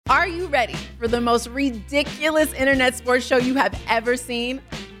Are you ready for the most ridiculous internet sports show you have ever seen?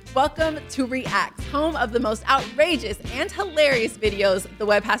 Welcome to React, home of the most outrageous and hilarious videos the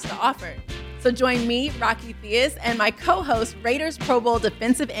web has to offer. So join me, Rocky Theus, and my co-host, Raiders Pro Bowl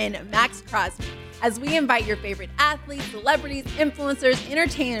defensive end Max Crosby, as we invite your favorite athletes, celebrities, influencers,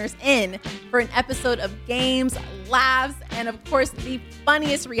 entertainers in for an episode of games, laughs, and of course, the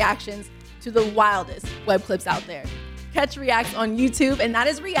funniest reactions to the wildest web clips out there. Catch Reacts on YouTube, and that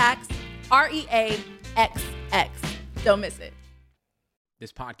is Reacts, R-E-A-X-X. Don't miss it.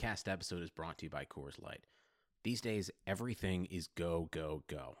 This podcast episode is brought to you by Coors Light. These days, everything is go, go,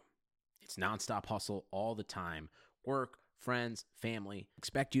 go. It's nonstop hustle all the time. Work, friends, family,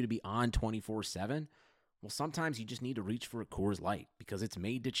 expect you to be on 24/7? Well, sometimes you just need to reach for a Coors Light because it's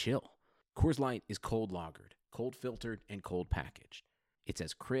made to chill. Coors Light is cold lagered, cold filtered, and cold packaged. It's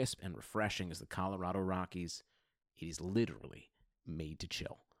as crisp and refreshing as the Colorado Rockies. It is literally made to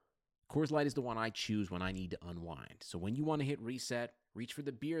chill. Coors Light is the one I choose when I need to unwind. So when you want to hit reset, reach for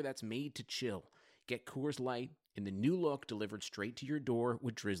the beer that's made to chill. Get Coors Light in the new look delivered straight to your door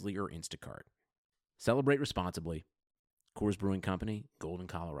with Drizzly or Instacart. Celebrate responsibly. Coors Brewing Company, Golden,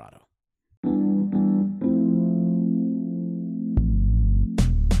 Colorado.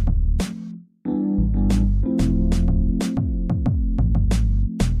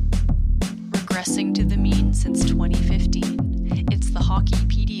 Regressing to the mean since 2015, it's the Hockey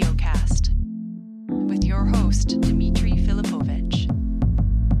PDOcast with your host, Dmitry Filipovich.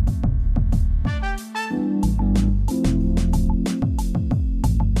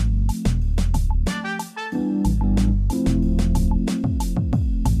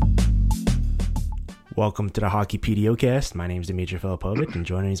 Welcome to the Hockey PDOcast. My name is Dmitry Filipovich, and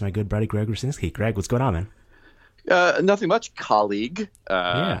joining me is my good buddy Greg Rusinski. Greg, what's going on, man? Nothing much, colleague.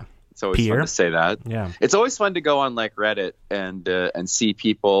 Yeah. It's always fun to say that. Yeah. It's always fun to go on like Reddit and see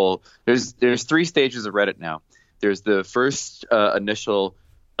people. There's three stages of Reddit now. There's the first initial,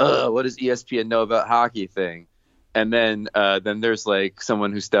 what does ESPN know about hockey thing? And then there's like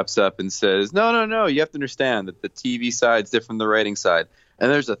someone who steps up and says, no, you have to understand that the TV side's different than the writing side. And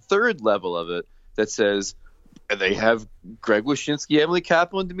there's a third level of it that says they have Greg Wyshynski, Emily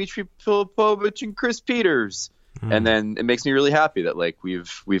Kaplan, Dmitry Filipovich, and Chris Peters. And then it makes me really happy that like we've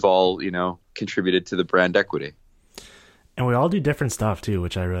all, contributed to the brand equity. And we all do different stuff too,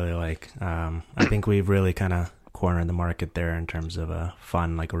 which I really like. I think we've really kind of cornered the market there in terms of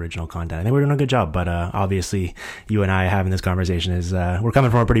fun, like original content. I think we're doing a good job, but obviously you and I having this conversation is we're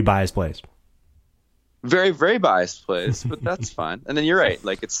coming from a pretty biased place. Very, very biased place, but that's fine. And then you're right.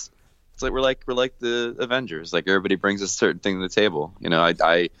 Like it's like we're like the Avengers. Like everybody brings a certain thing to the table.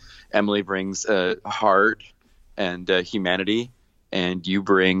 Emily brings heart and humanity, and you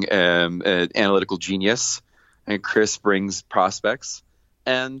bring analytical genius, and Chris brings prospects,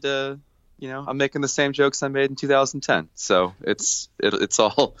 and I'm making the same jokes I made in 2010. So it's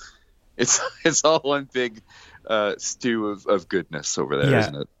all one big stew of goodness over there,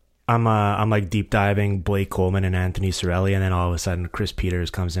 isn't it? I'm like deep diving Blake Coleman and Anthony Cirelli, and then all of a sudden Chris Peters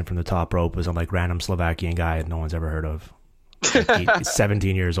comes in from the top rope as some like random Slovakian guy no one's ever heard of. He's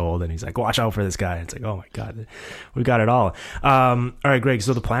 17 years old, and he's like, watch out for this guy. It's like, oh my God, we got it all. All right, Greg,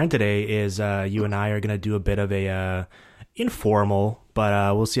 so the plan today is you and I are going to do a bit of a informal,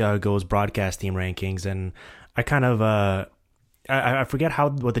 but we'll see how it goes, broadcast team rankings. And I kind of I forget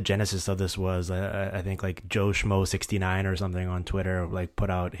what the genesis of this was. I think like Joe Schmo 69 or something on Twitter like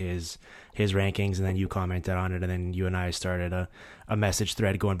put out his rankings, and then you commented on it, and then you and I started a message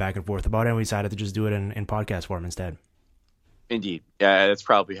thread going back and forth about it, and we decided to just do it in podcast form instead. Indeed. Yeah, that's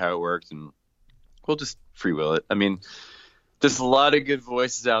probably how it worked, and we'll just freewheel it. I mean, there's a lot of good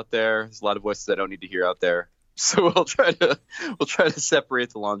voices out there. There's a lot of voices I don't need to hear out there. So we'll try to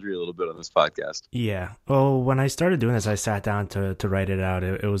separate the laundry a little bit on this podcast. Yeah. Well, when I started doing this, I sat down to write it out.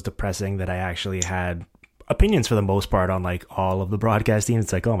 It was depressing that I actually had opinions for the most part on like all of the broadcast teams.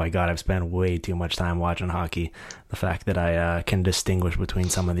 It's like, oh my God, I've spent way too much time watching hockey. The fact that I can distinguish between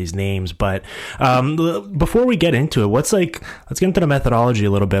some of these names. But before we get into it, let's get into the methodology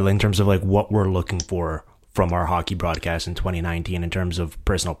a little bit in terms of like what we're looking for from our hockey broadcast in 2019 in terms of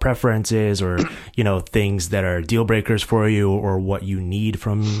personal preferences or, things that are deal breakers for you or what you need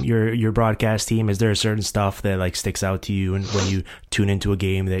from your broadcast team. Is there a certain stuff that like sticks out to you and when you tune into a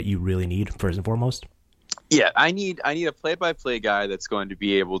game that you really need first and foremost? Yeah, I need a play-by-play guy that's going to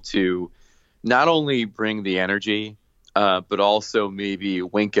be able to not only bring the energy, but also maybe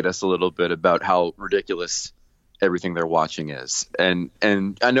wink at us a little bit about how ridiculous everything they're watching is. And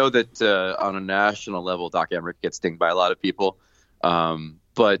I know that on a national level, Doc Emrick gets dinged by a lot of people,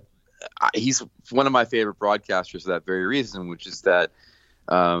 but he's one of my favorite broadcasters for that very reason, which is that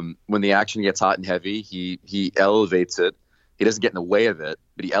When the action gets hot and heavy, he elevates it. He doesn't get in the way of it,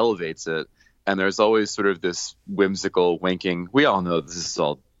 but he elevates it. And there's always sort of this whimsical winking. We all know this is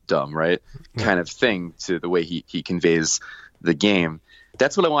all dumb, right? Yeah. Kind of thing to the way he conveys the game.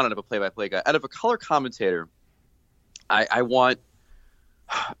 That's what I want out of a play-by-play guy. Out of a color commentator, I want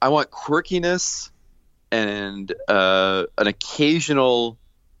quirkiness and an occasional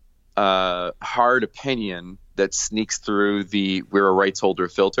hard opinion that sneaks through the we're a rights holder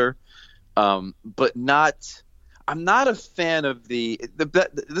filter, but not. I'm not a fan of the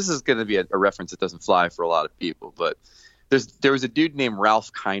this is going to be a reference that doesn't fly for a lot of people, but there was a dude named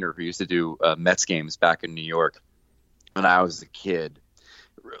Ralph Kiner who used to do Mets games back in New York when I was a kid.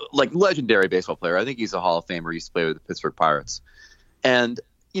 Like, legendary baseball player. I think he's a Hall of Famer. He used to play with the Pittsburgh Pirates. And,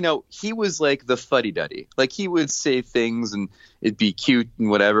 he was like the fuddy-duddy. Like, he would say things and it'd be cute and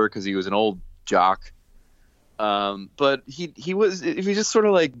whatever because he was an old jock. But he was just sort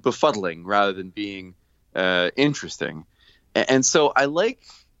of like befuddling rather than being interesting. And so I like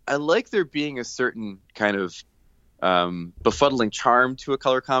there being a certain kind of befuddling charm to a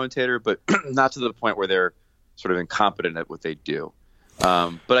color commentator, but not to the point where they're sort of incompetent at what they do.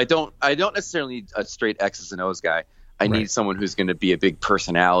 But I don't necessarily need a straight X's and O's guy. I need someone who's going to be a big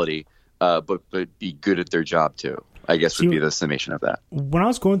personality, but be good at their job too, I guess would be the summation of that. When I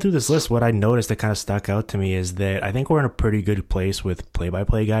was going through this list, what I noticed that kind of stuck out to me is that I think we're in a pretty good place with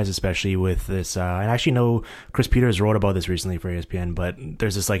play-by-play guys, especially with this. I actually know Chris Peters wrote about this recently for ESPN, but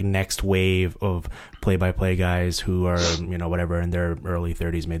there's this like next wave of play-by-play guys who are, whatever, in their early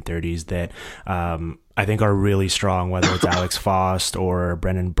 30s, mid 30s that, I think are really strong, whether it's Alex Faust or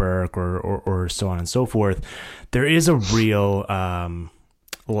Brendan Burke or so on and so forth. There is a real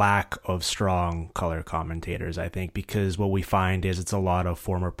lack of strong color commentators, I think, because what we find is it's a lot of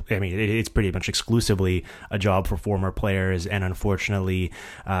it's pretty much exclusively a job for former players, and unfortunately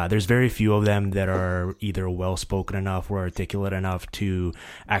there's very few of them that are either well-spoken enough or articulate enough to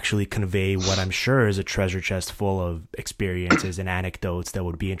actually convey what I'm sure is a treasure chest full of experiences and anecdotes that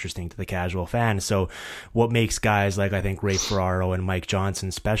would be interesting to the casual fan. So what makes guys like, I think, Ray Ferraro and Mike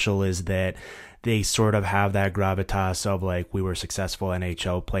Johnson special is that they sort of have that gravitas of like, we were successful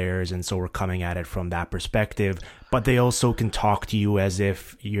NHL players, and so we're coming at it from that perspective. But they also can talk to you as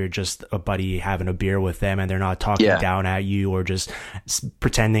if you're just a buddy having a beer with them, and they're not talking down at you or just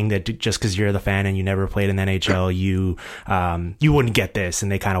pretending that just because you're the fan and you never played in the NHL, you wouldn't get this,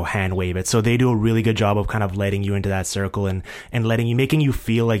 and they kind of hand wave it. So they do a really good job of kind of letting you into that circle and making you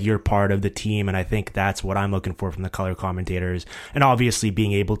feel like you're part of the team. And I think that's what I'm looking for from the color commentators. And obviously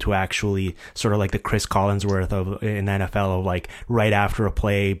being able to actually sort of like the Chris Collinsworth in the NFL of like right after a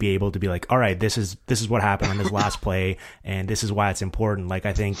play, be able to be like, all right, this is what happened on this last play, and this is why it's important. Like,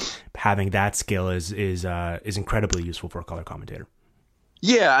 I think having that skill is incredibly useful for a color commentator.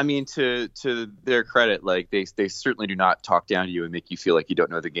 Yeah, I mean, to their credit, like they certainly do not talk down to you and make you feel like you don't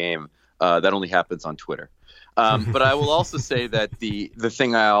know the game. That only happens on Twitter. But I will also say that the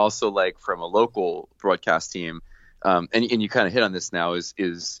thing I also like from a local broadcast team, and you kind of hit on this now,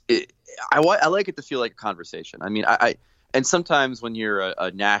 I like it to feel like a conversation. I mean, and sometimes when you're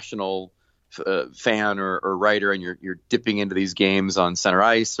a national fan or writer and you're dipping into these games on center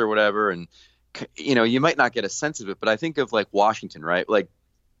ice or whatever, and you might not get a sense of it, but I think of like Washington, right? Like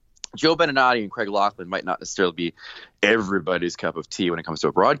Joe Beninati and Craig Laughlin might not necessarily be everybody's cup of tea when it comes to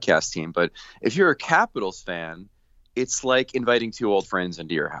a broadcast team, but if you're a Capitals fan, it's like inviting two old friends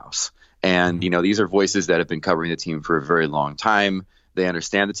into your house. And these are voices that have been covering the team for a very long time. They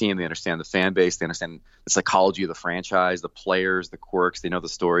understand the team, they understand the fan base, they understand the psychology of the franchise, the players, the quirks, they know the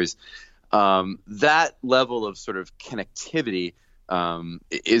stories. That level of sort of connectivity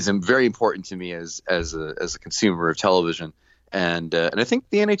is very important to me as a consumer of television, and I think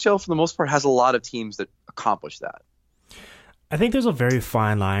the NHL for the most part has a lot of teams that accomplish that. I think there's a very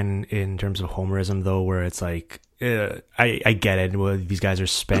fine line in terms of homerism, though, where it's like, I get it. Well, these guys are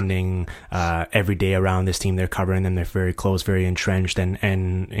spending every day around this team. They're covering them. They're very close, very entrenched, and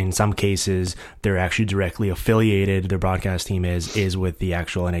in some cases, they're actually directly affiliated. Their broadcast team is with the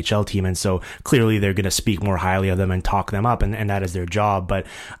actual NHL team, and so clearly they're going to speak more highly of them and talk them up, and that is their job. But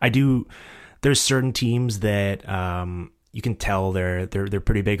there's certain teams that you can tell they're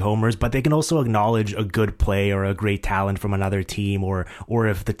pretty big homers, but they can also acknowledge a good play or a great talent from another team, or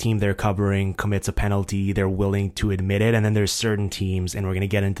if the team they're covering commits a penalty, they're willing to admit it. And then there's certain teams, and we're going to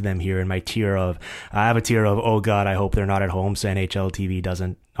get into them here in my tier of, I have a tier of, oh God, I hope they're not at home so NHL TV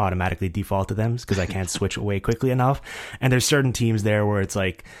doesn't automatically default to them because I can't switch away quickly enough. And there's certain teams there where it's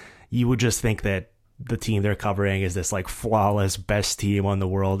like, you would just think that the team they're covering is this like flawless best team on the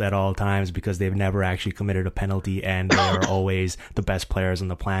world at all times because they've never actually committed a penalty and they are always the best players on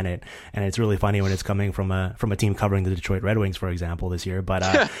the planet. And it's really funny when it's coming from a team covering the Detroit Red Wings, for example, this year.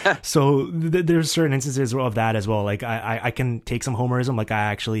 But so there's certain instances of that as well. Like I can take some homerism. Like I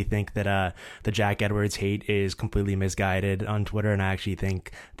actually think that the Jack Edwards hate is completely misguided on Twitter, and I actually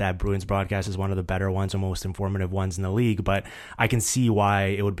think that Bruins broadcast is one of the better ones or most informative ones in the league. But I can see why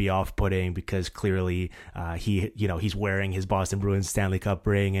it would be off-putting because clearly he's wearing his Boston Bruins Stanley Cup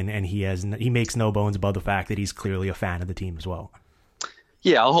ring, and he makes no bones about the fact that he's clearly a fan of the team as well.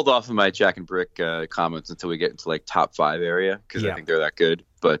 Yeah, I'll hold off on my Jack and Brick comments until we get into like top 5 area because I think they're that good.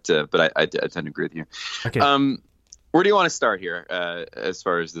 But I tend to agree with you. Okay. Where do you want to start here as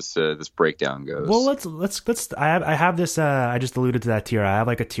far as this breakdown goes? Well, let's. I have this. I just alluded to that tier. I have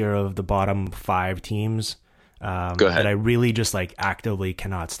like a tier of the bottom 5 teams. Go ahead. That I really just like actively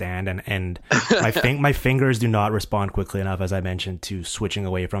cannot stand, and my fingers do not respond quickly enough, as I mentioned, to switching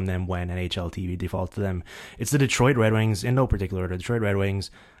away from them when NHL TV defaults to them. It's the Detroit Red Wings in no particular order: Detroit Red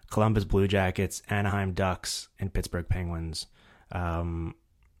Wings, Columbus Blue Jackets, Anaheim Ducks, and Pittsburgh Penguins.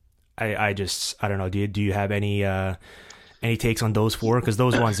 I don't know. Do you have any takes on those 4? Because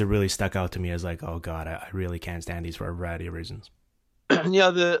those ones that really stuck out to me as like, oh god, I really can't stand these for a variety of reasons. Yeah,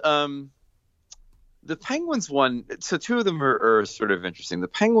 the Penguins one, so 2 of them are sort of interesting. The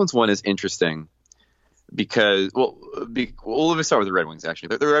Penguins one is interesting because, let me start with the Red Wings,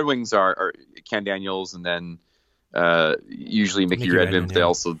 actually. The Red Wings are Ken Daniels and then usually Mickey Redmond. They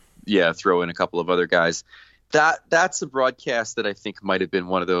also throw in a couple of other guys. That's a broadcast that I think might have been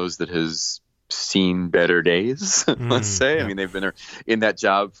one of those that has seen better days, let's say. Yeah. I mean, they've been in that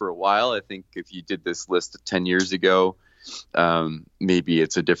job for a while. I think if you did this list 10 years ago, maybe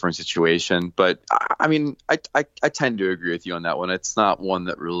it's a different situation, but I mean, I tend to agree with you on that one. It's not one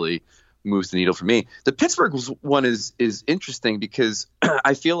that really moves the needle for me. The Pittsburgh one is interesting because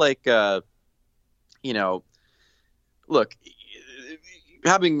I feel like, look,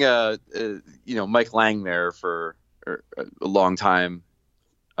 having Mike Lang there for a long time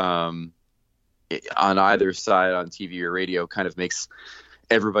on either side on TV or radio kind of makes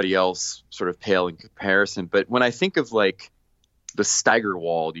everybody else sort of pale in comparison. But when I think of like the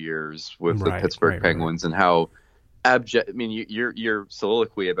Steigerwald years with the Pittsburgh Penguins and how abject, I mean, your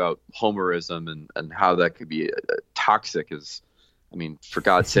soliloquy about homerism and how that could be toxic is, I mean, for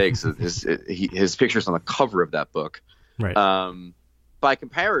God's sakes, his picture's on the cover of that book. Right. By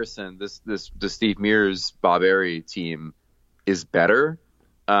comparison, the Steve Mears Bob Airey team is better,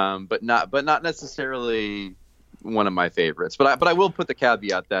 but not necessarily one of my favorites, but I will put the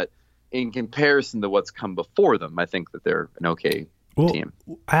caveat that in comparison to what's come before them, I think that they're an okay team.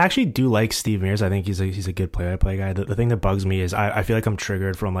 I actually do like Steve Mears. I think he's a good play-by-play guy. The thing that bugs me is I feel like I'm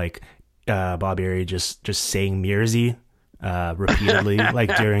triggered from like Bob Airey just saying Mearsy repeatedly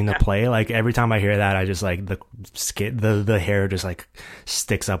like during the play. Like every time I hear that, I just like the hair just like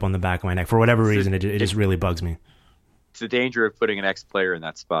sticks up on the back of my neck for whatever reason. It just really bugs me. It's the danger of putting an ex-player in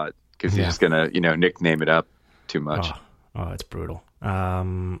that spot because he's just gonna nickname it up too much. Oh, it's brutal.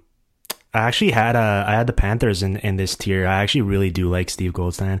 I actually had the Panthers in this tier. I actually really do like Steve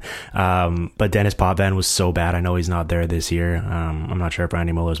Goldstein. But Dennis Potvin was so bad. I know he's not there this year. I'm not sure if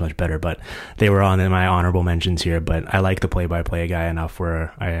Randy Mueller is much better, but they were on my honorable mentions here. But I like the play-by-play guy enough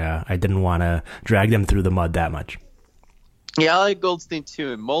where I didn't want to drag them through the mud that much. Yeah, I like Goldstein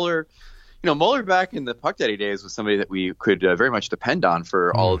too. And Mueller, Mueller back in the Puck Daddy days was somebody that we could very much depend on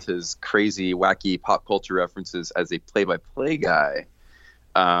for all of his crazy, wacky pop culture references as a play-by-play guy.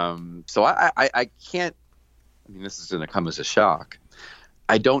 So I can't, I mean, this is going to come as a shock.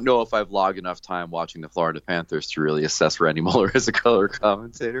 I don't know if I've logged enough time watching the Florida Panthers to really assess Randy Mueller as a color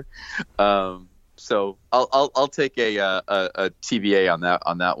commentator. So I'll take a TBA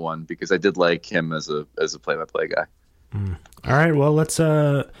on that one because I did like him as a play-by-play guy. All right. Well, let's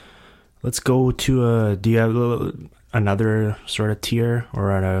go to do you have another sort of tier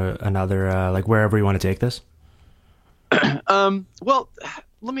or another like wherever you want to take this? Well,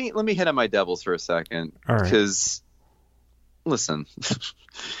 let me hit on my Devils for a second, because listen,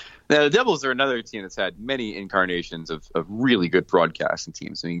 now the Devils are another team that's had many incarnations of really good broadcasting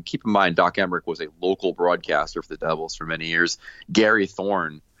teams. I mean, keep in mind, Doc Emmerich was a local broadcaster for the Devils for many years. Gary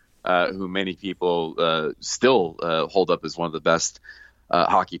Thorne, who many people still hold up as one of the best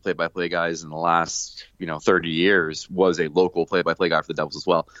hockey play-by-play guys in the last 30 years, was a local play-by-play guy for the Devils as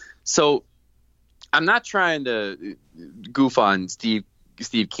well. So I'm not trying to goof on Steve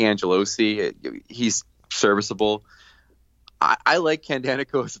Cangelosi. He's serviceable. I like Ken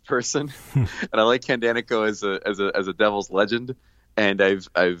Daneyko as a person, and I like Ken Daneyko as a Devils legend. And I've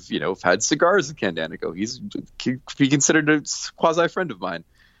had cigars with Ken Danico. He's be considered a quasi friend of mine.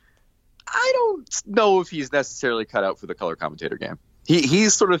 I don't know if he's necessarily cut out for the color commentator game. He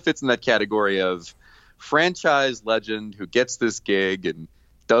sort of fits in that category of franchise legend who gets this gig and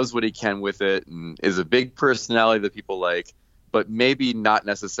does what he can with it and is a big personality that people like, but maybe not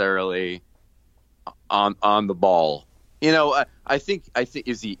necessarily on the ball. I think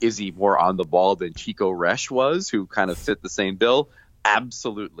is he more on the ball than Chico Resch was, who kind of fit the same bill?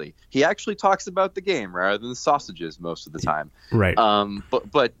 Absolutely. He actually talks about the game rather than sausages most of the time. Right.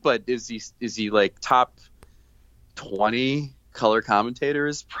 But is he like top 20 color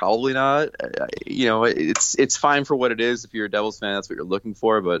commentators? Probably not. It's fine for what it is. If you're a Devils fan, that's what you're looking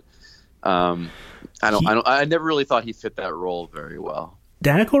for. But I never really thought he fit that role very well.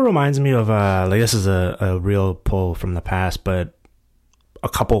 Danico reminds me of this is a real pull from the past, but a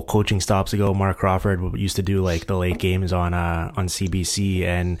couple coaching stops ago, Mark Crawford used to do like the late games on CBC,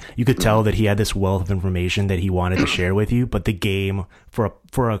 and you could tell that he had this wealth of information that he wanted to share with you, but the game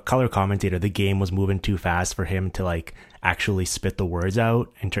for a color commentator, the game was moving too fast for him to like actually spit the words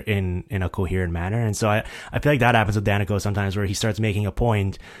out in a coherent manner. And so I feel like that happens with Danico sometimes, where he starts making a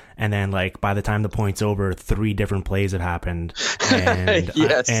point, and then like by the time the point's over, 3 different plays have happened. And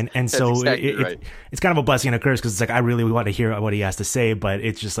yes, and so exactly right. It's kind of a blessing and a curse, because it's like I really want to hear what he has to say, but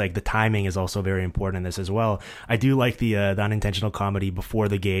it's just like the timing is also very important in this as well. I do like the unintentional comedy before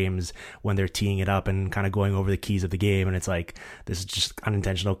the games when they're teeing it up and kind of going over the keys of the game, and it's like this is just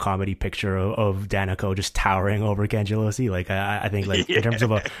unintentional comedy picture of Danico just towering over Ken Gelosi. Like I think like in terms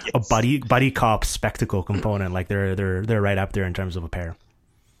of a buddy cop spectacle component, like they're right up there in terms of a pair.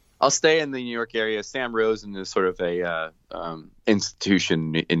 I'll stay in the New York area. Sam Rosen is sort of a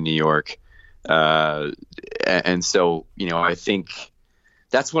institution in New York, and so I think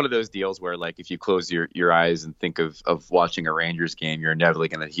that's one of those deals where like if you close your eyes and think of watching a Rangers game, you're inevitably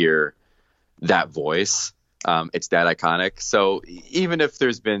going to hear that voice. It's that iconic. So even if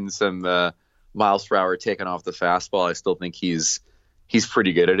there's been some miles per hour taken off the fastball, I still think he's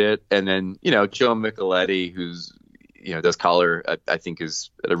pretty good at it. And then Joe Micheletti, who's does color, I think is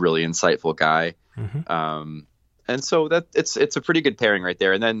a really insightful guy. Mm-hmm. And so that it's a pretty good pairing right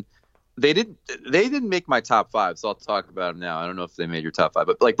there. And then they didn't make my top 5, so I'll talk about them now. I don't know if they made your top 5,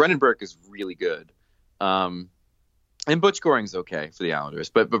 but like Brendan Burke is really good. And Butch Goring's okay for the Islanders,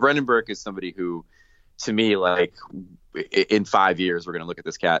 but Brendan Burke is somebody who, to me, like in 5 years, we're going to look at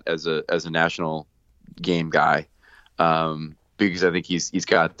this cat as a national game guy, because I think he's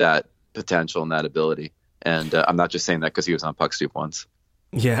got that potential and that ability. And I'm not just saying that because he was on Puck Soup once.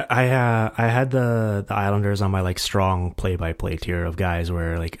 Yeah, I had the Islanders on my like strong play-by-play tier of guys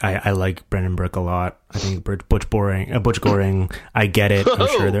where like I like Brendan Burke a lot. I think Butch Goring, I get it.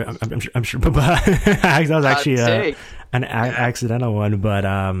 I'm sure, but that was actually an accidental one. But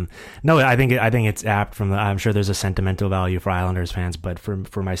no, I think it's apt from I'm sure there's a sentimental value for Islanders fans, but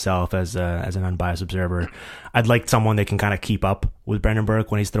for myself as an unbiased observer, I'd like someone that can kind of keep up with Brendan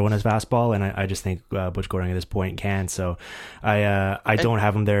Burke when he's throwing his fastball, and I just think Butch Goring at this point can. So I don't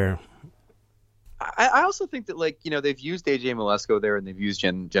have him there. I also think that like they've used AJ Malesko there and they've used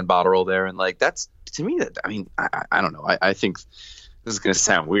Jen Botterill there, and like that's to me that I don't know. I think this is going to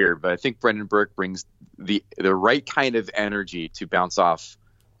sound weird, but I think Brendan Burke brings the right kind of energy to bounce off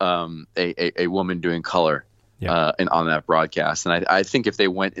a woman doing color and on that broadcast. And I think if they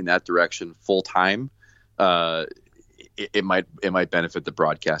went in that direction full time, it might benefit the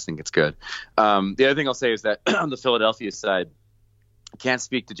broadcasting. It's good. The other thing I'll say is that on the Philadelphia side, I can't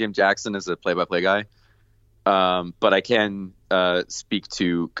speak to Jim Jackson as a play-by-play guy, but I can speak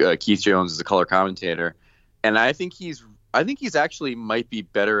to Keith Jones as a color commentator, and I think he's actually might be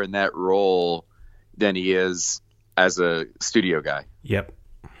better in that role than he is as a studio guy. Yep,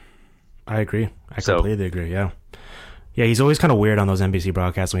 I agree. I completely agree. Yeah, he's always kind of weird on those NBC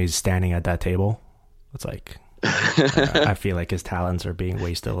broadcasts when he's standing at that table. It's like I feel like his talents are being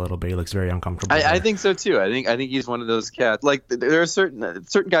wasted a little bit. He looks very uncomfortable. I think so too. I think he's one of those cats. Like there are certain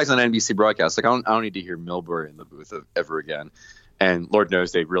guys on NBC broadcasts. Like I don't need to hear Milbury in the booth ever again. And Lord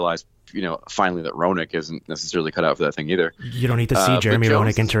knows they realized, finally that Roenick isn't necessarily cut out for that thing either. You don't need to see Jeremy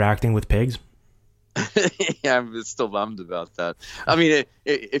Roenick interacting with pigs. Yeah, I'm still bummed about that. I mean,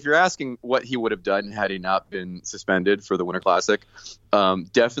 if you're asking what he would have done had he not been suspended for the Winter Classic,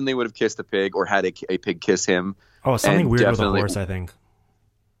 definitely would have kissed a pig or had a pig kiss him. Oh, something weird with a horse, I think.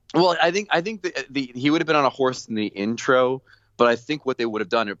 Well, I think he would have been on a horse in the intro, but I think what they would have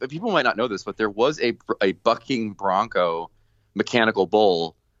done, but people might not know this, but there was a bucking bronco mechanical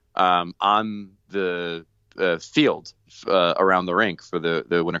bull on the field around the rink for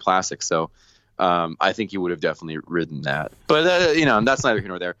the Winter Classic. So I think he would have definitely ridden that. But that's neither here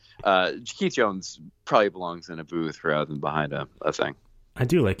nor there. Keith Jones probably belongs in a booth rather than behind a thing. I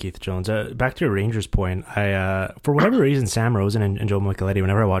do like Keith Jones. Back to your Rangers point, I for whatever reason, Sam Rosen and Joe Micheletti,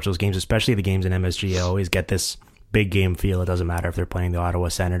 whenever I watch those games, especially the games in MSG, I always get this big game feel. It doesn't matter if they're playing the Ottawa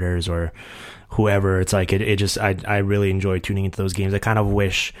Senators or whoever. It's like it just I really enjoy tuning into those games. I kind of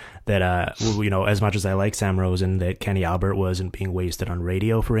wish that as much as I like Sam Rosen, that Kenny Albert wasn't being wasted on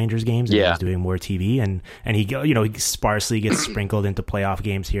radio for Rangers games and he was doing more TV, and he sparsely gets sprinkled into playoff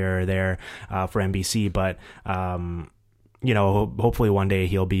games here or there for NBC, but hopefully one day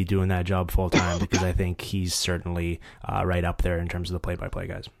he'll be doing that job full time, because I think he's certainly right up there in terms of the play-by-play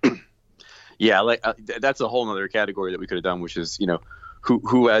guys. Yeah, that's a whole other category that we could have done, which is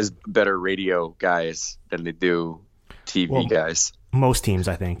who has better radio guys than they do TV guys. Most teams,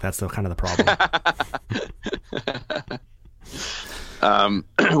 I think that's kind of the problem.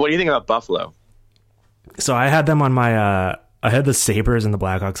 What do you think about Buffalo? So I had them on my. I had the Sabres and the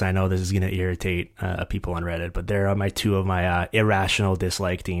Blackhawks. I know this is going to irritate people on Reddit, but they're my two of my irrational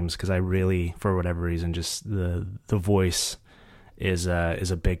dislike teams, because I really, for whatever reason, just the voice is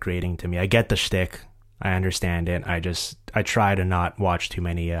a bit grating to me. I get the shtick, I understand it. I try to not watch too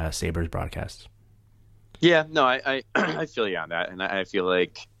many Sabres broadcasts. Yeah, no, I feel you on that, and I feel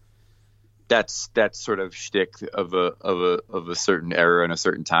like that's sort of shtick of a certain era and a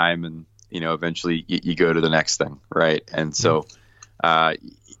certain time, and eventually you go to the next thing, right? And so, I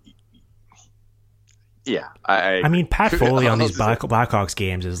mean, Pat Foley on these Blackhawks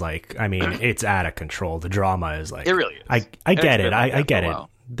games is it's out of control. The drama is it really is. I get it. I get it.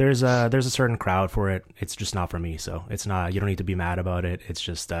 There's a certain crowd for it. It's just not for me. So it's not. You don't need to be mad about it. It's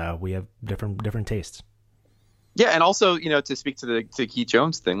just we have different tastes. Yeah, and also to speak to the Keith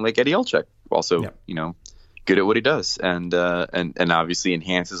Jones thing, like Eddie Olczyk also good at what he does, and obviously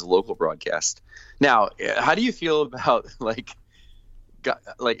enhances local broadcast. Now, how do you feel about like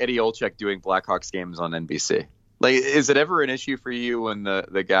Eddie Olczyk doing Blackhawks games on NBC? Like, is it ever an issue for you when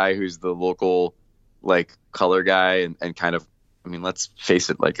the guy who's the local color guy and kind of, I mean, let's face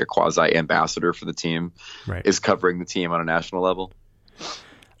it, like a quasi ambassador for the team, right, is covering the team on a national level?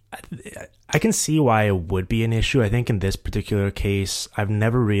 I can see why it would be an issue. I think in this particular case, I've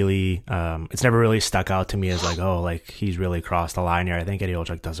never really, it's never really stuck out to me as he's really crossed the line here. I think Eddie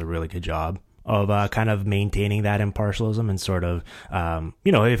Olczyk does a really good job of kind of maintaining that impartialism and sort of,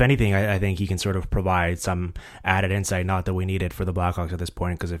 if anything, I think he can sort of provide some added insight. Not that we need it for the Blackhawks at this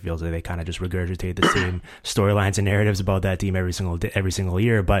point, because it feels like they kind of just regurgitate the same storylines and narratives about that team every single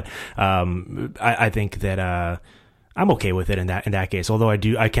year. But I think that I'm okay with it in that case. Although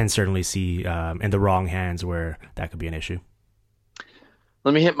I can certainly see in the wrong hands where that could be an issue.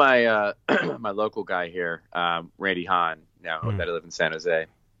 Let me hit my my local guy here, Randy Hahn. Now that I live in San Jose,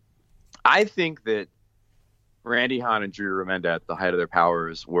 I think that Randy Hahn and Drew Remenda at the height of their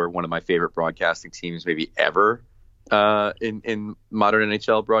powers were one of my favorite broadcasting teams maybe ever in modern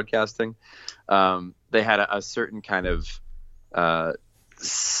NHL broadcasting. They had a certain kind of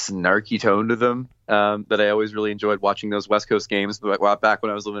snarky tone to them that I always really enjoyed watching those West Coast games back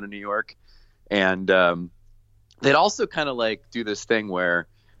when I was living in New York. And they'd also kind of do this thing where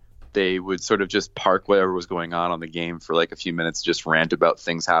they would sort of just park whatever was going on the game for a few minutes, just rant about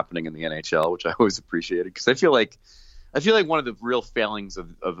things happening in the NHL, which I always appreciated, because I feel like one of the real failings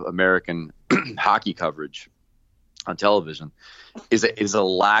of American hockey coverage on television is a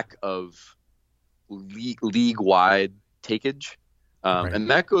lack of league-wide takeage. Right. And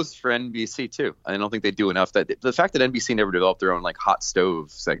that goes for NBC too. I don't think they do enough. That the fact that NBC never developed their own hot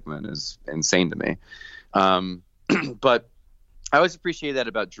stove segment is insane to me. But I always appreciated that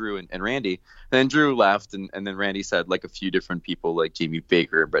about Drew and Randy. And then Drew left, and then Randy said a few different people like Jamie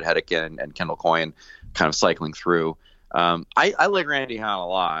Baker, Brett Hedican, and Kendall Coyne kind of cycling through. I like Randy Hahn a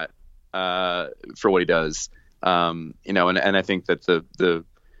lot for what he does. And I think that the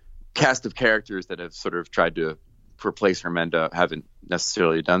cast of characters that have sort of tried to replace Remenda haven't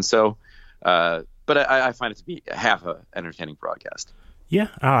necessarily done so, but I find it to be half an entertaining broadcast. Yeah,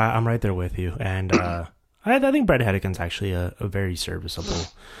 I'm right there with you, and I think Brett Hedican's actually a very serviceable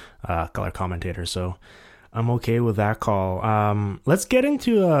color commentator, so I'm okay with that call. Let's get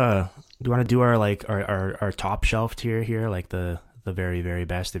into do you want to do our top shelf tier here, the very, very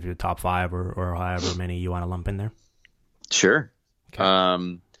best, if you're top 5 or however many you want to lump in there? Sure.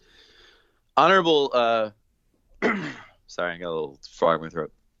 Okay. Honorable sorry, I got a little frog in my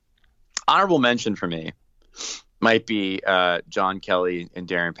throat. Honorable mention for me might be John Kelly and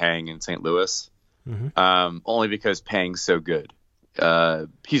Darren Pang in St. Louis. Mm-hmm. Only because Pang's so good.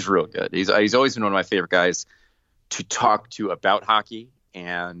 He's real good. He's always been one of my favorite guys to talk to about hockey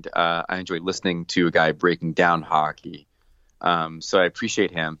and I enjoy listening to a guy breaking down hockey. So I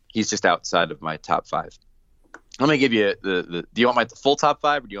appreciate him. He's just outside of my top 5. Let me give you do you want my full top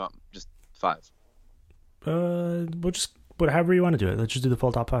 5 or do you want just 5? We'll just whatever you want to do it. Let's just do the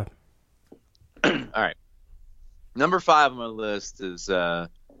full top 5. All right. Number 5 on my list is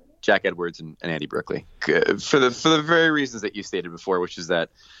Jack Edwards and Andy Brickley for the very reasons that you stated before, which is that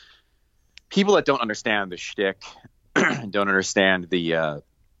people that don't understand the shtick, don't understand the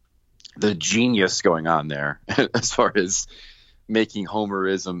genius going on there as far as making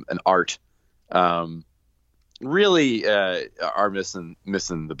Homerism an art, really are missing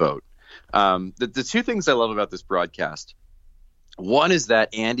the boat. The two things I love about this broadcast, one is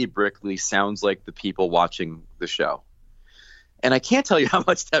that Andy Brickley sounds like the people watching the show. And I can't tell you how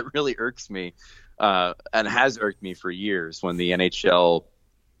much that really irks me, and has irked me for years when the NHL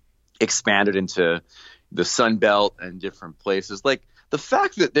expanded into the Sun Belt and different places. Like the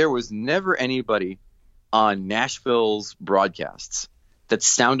fact that there was never anybody on Nashville's broadcasts that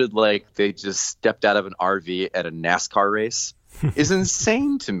sounded like they just stepped out of an RV at a NASCAR race is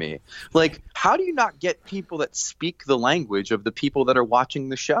insane to me. Like, how do you not get people that speak the language of the people that are watching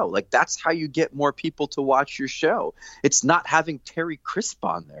the show? Like, that's how you get more people to watch your show. It's not having Terry Crisp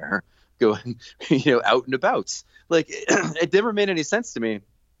on there going, out and about. Like, it never made any sense to me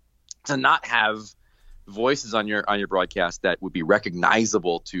to not have voices on your broadcast that would be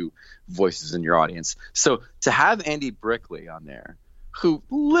recognizable to voices in your audience. So to have Andy Brickley on there, who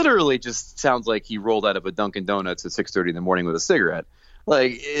literally just sounds like he rolled out of a Dunkin' Donuts at 6:30 in the morning with a cigarette,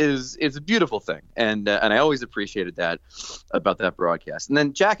 it's a beautiful thing. And I always appreciated that about that broadcast. And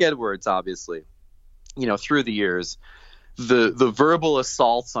then Jack Edwards, obviously, through the years, the verbal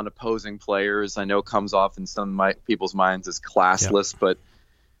assaults on opposing players, I know comes off in some people's minds as classless, but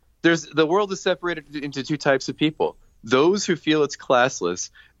the world is separated into two types of people: those who feel it's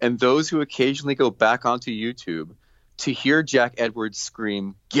classless and those who occasionally go back onto YouTube to hear Jack Edwards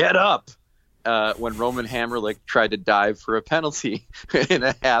scream, "Get up!" when Roman Hamrlik tried to dive for a penalty in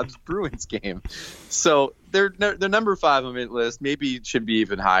a Habs Bruins game. So they're number 5 on my list. Maybe it should be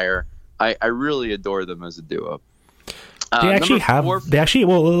even higher. I really adore them as a duo. Let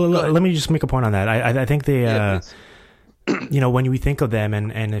me just make a point on that. I think they, when we think of them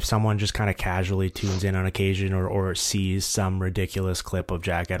and if someone just kind of casually tunes in on occasion or sees some ridiculous clip of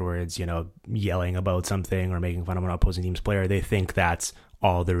Jack Edwards, yelling about something or making fun of an opposing team's player, they think that's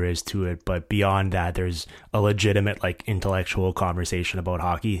all there is to it. But beyond that, there's a legitimate intellectual conversation about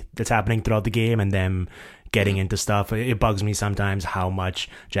hockey that's happening throughout the game, and them getting into stuff. It bugs me sometimes how much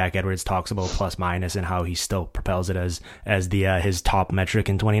Jack Edwards talks about plus minus and how he still propels it as his top metric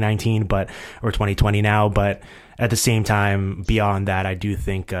in 2019 or 2020 now. But at the same time, beyond that, I do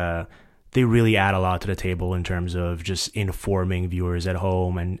think they really add a lot to the table in terms of just informing viewers at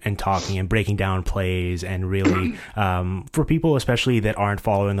home and talking and breaking down plays, and really for people especially that aren't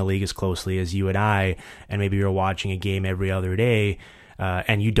following the league as closely as you and I, and maybe you're watching a game every other day,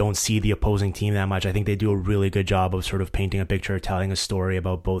 and you don't see the opposing team that much. I think they do a really good job of sort of painting a picture, telling a story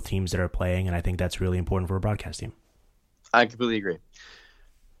about both teams that are playing, and I think that's really important for a broadcast team. I completely agree.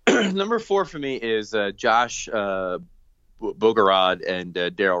 Number 4 for me is Josh Bogorad and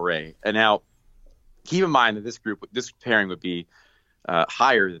Daryl Ray. And now, keep in mind that this pairing would be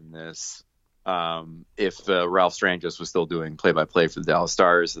higher than this if Ralph Strangis was still doing play-by-play for the Dallas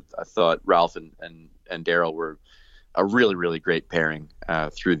Stars. I thought Ralph and Daryl were a really, really great pairing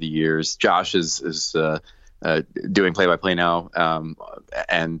through the years. Josh is doing play-by-play now,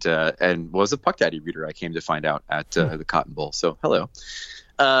 and was a Puck Daddy reader, I came to find out, at the Cotton Bowl. So hello.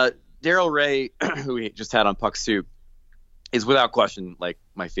 Daryl Ray, who we just had on Puck Soup, is without question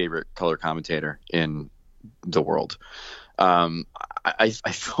my favorite color commentator in the world. I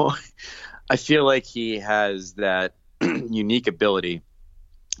feel like he has that unique ability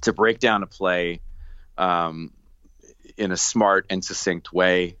to break down a play in a smart and succinct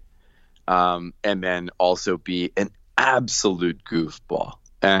way, and then also be an absolute goofball,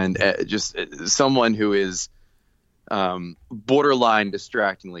 and just someone who is borderline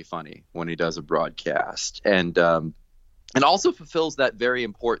distractingly funny when he does a broadcast, and also fulfills that very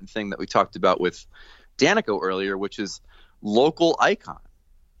important thing that we talked about with Danico earlier, which is local icon.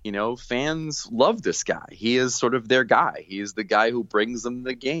 Fans love this guy. He is sort of their guy. He is the guy who brings them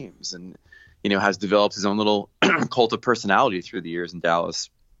the games, and has developed his own little cult of personality through the years in Dallas.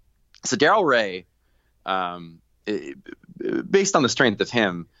 So Daryl Ray, based on the strength of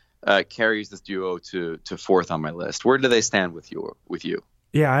him, carries this duo to 4th on my list. Where do they stand with you?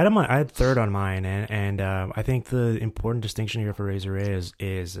 Yeah, I had 3rd on mine, and I think the important distinction here for Razor Ray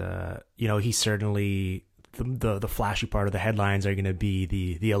is he's certainly the flashy part of the headlines are going to be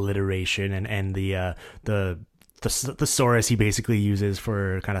the alliteration and the thesaurus he basically uses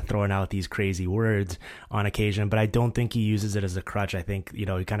for kind of throwing out these crazy words on occasion, but I don't think he uses it as a crutch. I think, he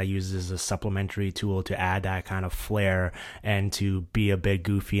kind of uses it as a supplementary tool to add that kind of flair and to be a bit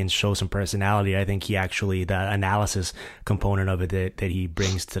goofy and show some personality. I think he actually, the analysis component of it that he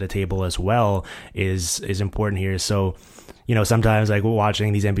brings to the table as well is important here. So, sometimes like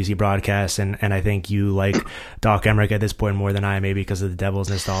watching these NBC broadcasts, and I think you like Doc Emrick at this point more than I, maybe because of the Devils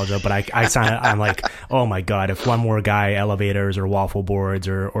nostalgia, but I'm like, oh my God, if one more guy elevators or waffle boards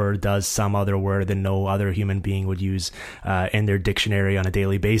or does some other word that no other human being would use in their dictionary on a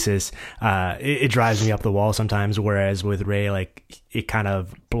daily basis, it drives me up the wall sometimes. Whereas with Ray, like, it kind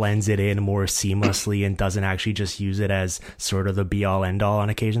of blends it in more seamlessly and doesn't actually just use it as sort of the be all end all on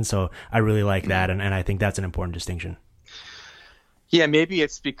occasion. So I really like that. And I think that's an important distinction. Yeah, maybe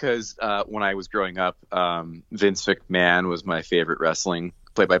it's because when I was growing up, Vince McMahon was my favorite wrestling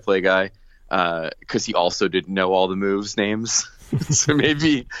play-by-play guy because he also didn't know all the moves names. So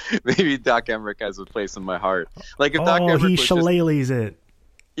maybe Doc Emrick has a place in my heart. Like if Doc Emrick he shillelaghs it.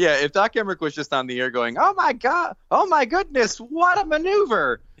 Yeah, if Doc Emrick was just on the air going, "Oh my God, oh my goodness, what a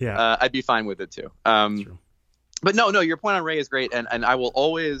maneuver!" Yeah, I'd be fine with it too. But no, your point on Ray is great, and I will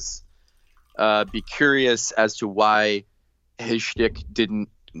always be curious as to why his shtick didn't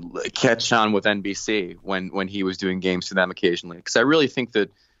catch on with NBC when he was doing games to them occasionally. Because I really think, and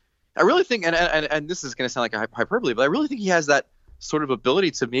this is going to sound like a hyperbole, but I really think he has that sort of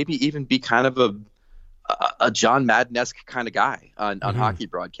ability to maybe even be kind of a John Madden-esque kind of guy on hockey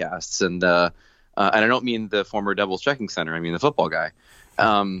broadcasts. And I don't mean the former Devils checking center. I mean the football guy.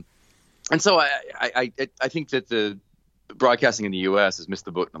 And so I think that the broadcasting in the U.S. has missed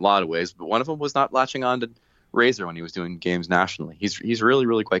the boat in a lot of ways, but one of them was not latching on to Razor when he was doing games nationally. He's really,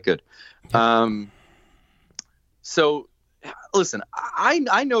 really quite good. So listen,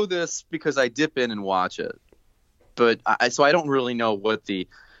 I know this because I dip in and watch it, but so I don't really know what the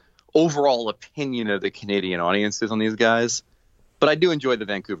overall opinion of the Canadian audience is on these guys, but I do enjoy the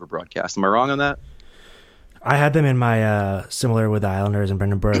Vancouver broadcast. Am I wrong on that? I had them in my similar with the Islanders and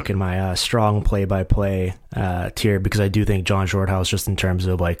Brendan Burke in my strong play-by-play tier, because I do think John Shorthouse, just in terms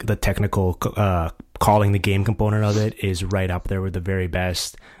of like the technical calling the game component of it, is right up there with the very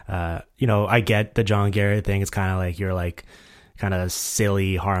best. I get the John Garrett thing. It's kind of like you're like kind of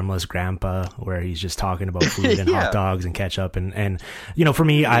silly, harmless grandpa where he's just talking about food and hot dogs and ketchup. And for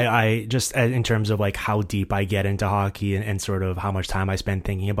me, I just, in terms of like how deep I get into hockey and sort of how much time I spend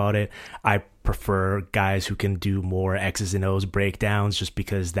thinking about it, I prefer guys who can do more X's and O's breakdowns, just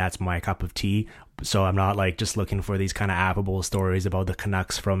because that's my cup of tea. So I'm not like just looking for these kind of affable stories about the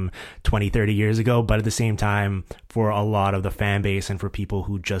Canucks from 20, 30 years ago. But at the same time, for a lot of the fan base and for people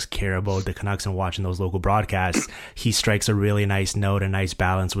who just care about the Canucks and watching those local broadcasts, he strikes a really nice note, a nice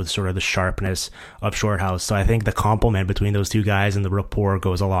balance with sort of the sharpness of Shorthouse. So I think the compliment between those two guys and the rapport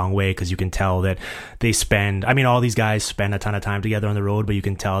goes a long way, because you can tell that they spend, all these guys spend a ton of time together on the road, but you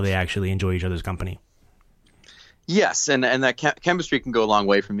can tell they actually enjoy each other's company. Yes, and that chemistry can go a long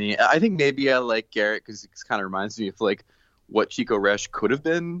way for me. I think maybe I like Garrett because it kind of reminds me of like what Chico Resch could have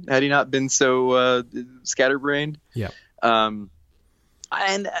been had he not been so scatterbrained. Yeah. I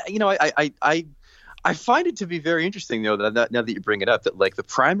find it to be very interesting though that now that you bring it up, that like the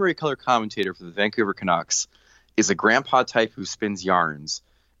primary color commentator for the Vancouver Canucks is a grandpa type who spins yarns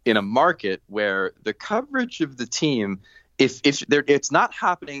in a market where the coverage of the team, if it's not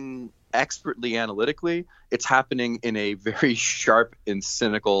happening expertly analytically, it's happening in a very sharp and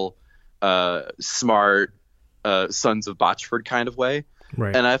cynical, smart, Sons of Botchford kind of way.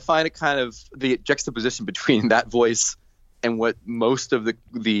 Right. And I find it kind of the juxtaposition between that voice and what most of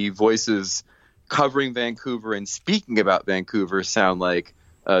the voices covering Vancouver and speaking about Vancouver sound like,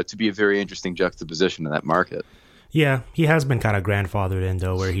 to be a very interesting juxtaposition in that market. Yeah, he has been kind of grandfathered in,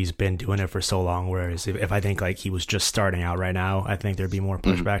 though, where he's been doing it for so long, whereas if I think like he was just starting out right now, I think there'd be more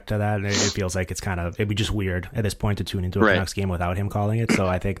pushback to that. And it feels like it'd be just weird at this point to tune into a Canucks game without him calling it. So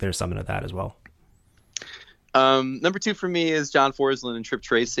I think there's something to that as well. Number 2 for me is John Forsland and Trip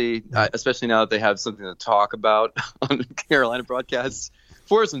Tracy, especially now that they have something to talk about on Carolina broadcasts.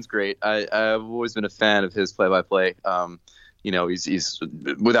 Forsland's great. I've always been a fan of his play-by-play. He's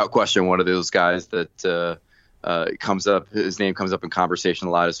without question one of those guys that his name comes up in conversation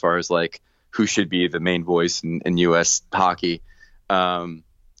a lot as far as like who should be the main voice in U.S. hockey. I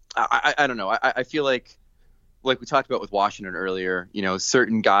don't know. I feel like we talked about with Washington earlier,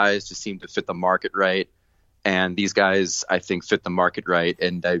 certain guys just seem to fit the market right. And these guys, I think, fit the market right.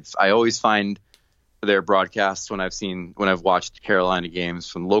 And I always find their broadcasts when I've watched Carolina games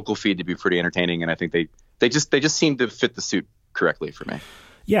from local feed to be pretty entertaining. And I think they They just seem to fit the suit correctly for me.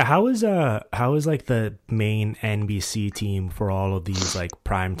 Yeah, how is like the main NBC team for all of these like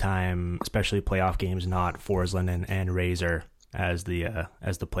primetime, especially playoff games, not Forsland and Razor as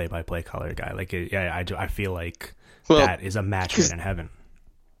the play-by-play color guy? Like, I feel like that is a match made in heaven.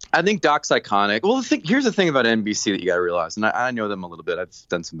 I think Doc's iconic. Well, here's the thing about NBC that you got to realize, and I know them a little bit. I've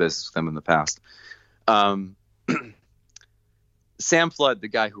done some business with them in the past. Sam Flood, the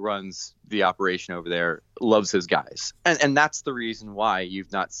guy who runs the operation over there, loves his guys. And that's the reason why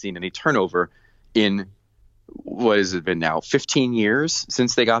you've not seen any turnover in, what has it been now, 15 years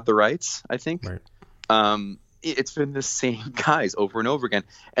since they got the rights, I think. Right. It's been the same guys over and over again.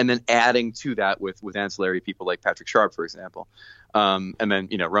 And then adding to that with ancillary people like Patrick Sharp, for example. And then,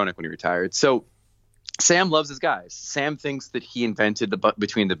 Roenick when he retired. So Sam loves his guys. Sam thinks that he invented the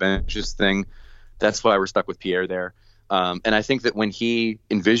between the benches thing. That's why we're stuck with Pierre there. And I think that when he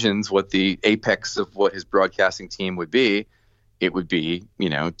envisions what the apex of what his broadcasting team would be, it would be,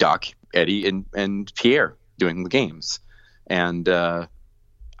 Doc, Eddie, and Pierre doing the games. And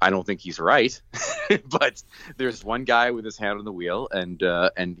I don't think he's right, but there's one guy with his hand on the wheel,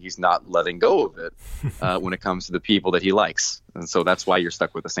 and he's not letting go of it when it comes to the people that he likes. And so that's why you're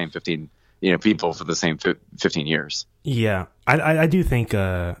stuck with the same 15 people for the same 15 years. Yeah, I do think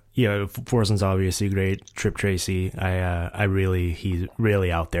Forsland's obviously great. Trip Tracy, he's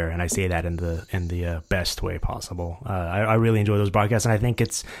really out there, and I say that in the best way possible. I really enjoy those broadcasts, and I think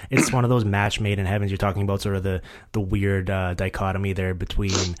it's one of those match made in heavens. You're talking about sort of the weird dichotomy there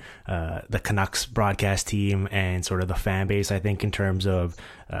between the Canucks broadcast team and sort of the fan base. I think in terms of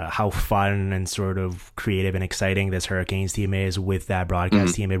how fun and sort of creative and exciting this Hurricanes team is with that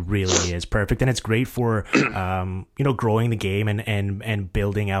broadcast team, it really is perfect, and it's great for growing the game and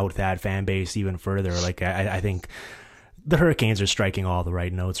building out that fan base even further. Like I think the Hurricanes are striking all the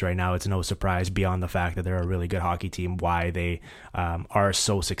right notes right now. It's no surprise beyond the fact that they're a really good hockey team why they are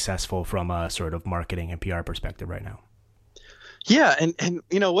so successful from a sort of marketing and PR perspective right now. Yeah, and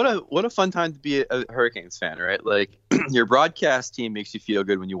what a fun time to be a Hurricanes fan, right? Like your broadcast team makes you feel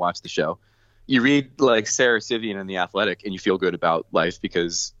good when you watch the show. You read like Sarah Sivian in The Athletic and you feel good about life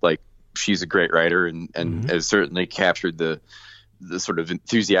because like she's a great writer and has certainly captured the sort of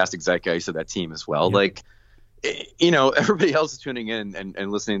enthusiastic zeitgeist of that team as well. Yep. Like, everybody else is tuning in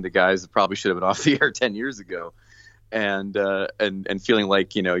and listening to guys that probably should have been off the air 10 years ago and feeling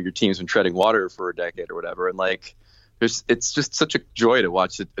like, your team's been treading water for a decade or whatever. And like, it's just such a joy to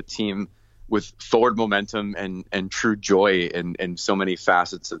watch a team with forward momentum and true joy in so many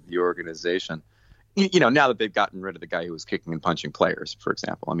facets of the organization. Now that they've gotten rid of the guy who was kicking and punching players, for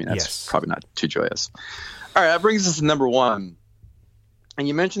example. I mean, that's probably not too joyous. All right, that brings us to number one. And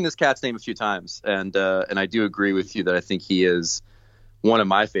you mentioned this cat's name a few times, and I do agree with you that I think he is one of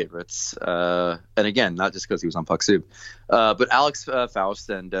my favorites. And again, not just because he was on Puck Soup, but Alex Faust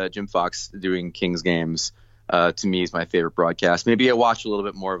and Jim Fox doing Kings games, to me, is my favorite broadcast. Maybe I watch a little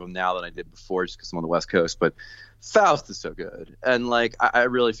bit more of them now than I did before just because I'm on the West Coast, but Faust is so good. And like, I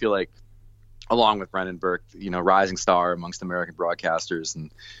really feel like, along with Brendan Burke, rising star amongst American broadcasters,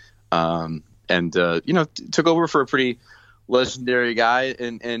 and took over for a pretty legendary guy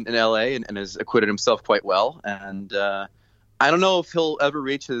in LA and has acquitted himself quite well. And I don't know if he'll ever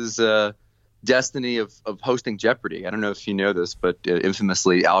reach his destiny of hosting Jeopardy. I don't know if you know this, but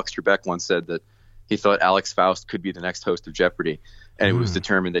infamously, Alex Trebek once said that he thought Alex Faust could be the next host of Jeopardy. And it was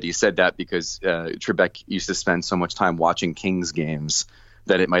determined that he said that because Trebek used to spend so much time watching Kings games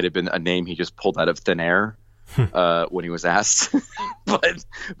that it might have been a name he just pulled out of thin air when he was asked. but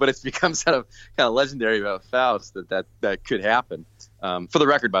it's become kind of legendary about Faust that could happen. For the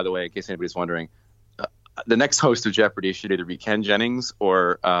record, by the way, in case anybody's wondering, the next host of Jeopardy should either be Ken Jennings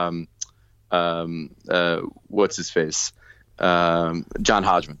or what's his face, John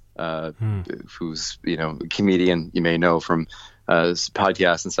Hodgman, who's a comedian you may know from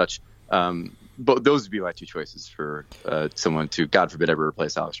podcasts and such. But those would be my two choices for someone to, God forbid, ever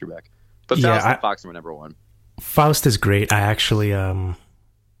replace Alex Trebek. But Faust and Fox are my number one. Faust is great. I actually,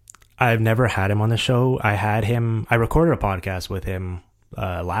 I've never had him on the show. I recorded a podcast with him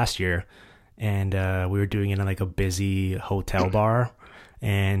last year, and we were doing it in like a busy hotel bar,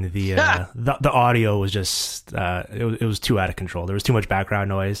 and the audio was just it was too out of control. There was too much background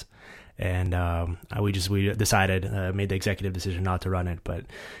noise. And we decided, made the executive decision not to run it, but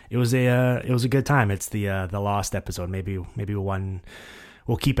it was a good time. It's the lost episode. Maybe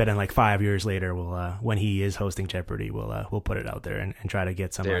we'll keep it, and like 5 years later, we'll when he is hosting Jeopardy, we'll put it out there and try to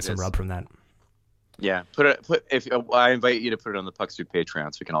get some rub from that. Yeah, I invite you to put it on the Puck Soup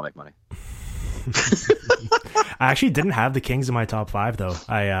Patreon so we can all make money. I actually didn't have the Kings in my top five though.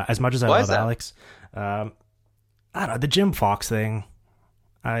 As much as I love Alex. I don't know, the Jim Fox thing.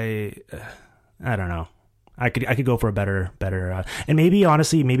 I don't know. I could go for a better, and maybe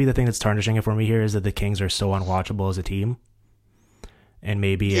honestly, maybe the thing that's tarnishing it for me here is that the Kings are so unwatchable as a team, and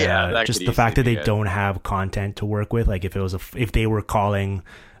maybe just the fact that they don't have content to work with. Like if they were calling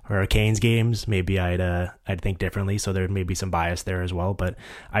Hurricanes games, maybe I'd think differently. So there may be some bias there as well. But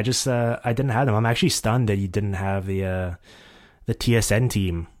I just I didn't have them. I'm actually stunned that you didn't have the TSN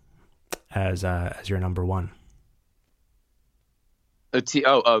team as your number one.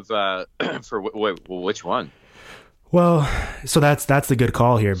 For which one? Well, so that's the good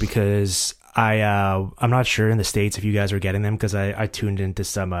call here, because I'm not sure in the States if you guys are getting them, because I tuned into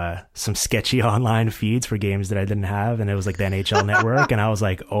some sketchy online feeds for games that I didn't have, and it was like the NHL Network, and I was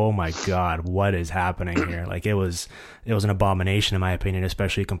like, oh my God, what is happening here? Like it was an abomination in my opinion,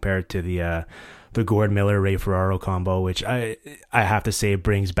 especially compared to the Gord Miller Ray Ferraro combo, which I have to say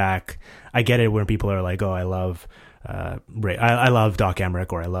brings back. I get it when people are like, oh, I love Ray, I love Doc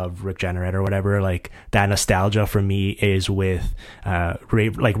Emmerich, or I love Rick Jeanneret or whatever. Like that nostalgia for me is with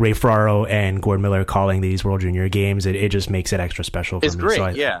Ray Ferraro and Gord Miller calling these World Junior games. It just makes it extra special for me. It's great, so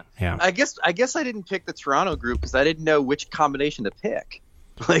yeah. I guess I didn't pick the Toronto group because I didn't know which combination to pick.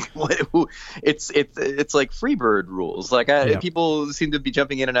 Like it's like Freebird rules. Like people seem to be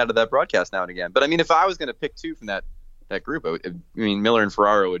jumping in and out of that broadcast now and again. But I mean, if I was going to pick two from that group, Miller and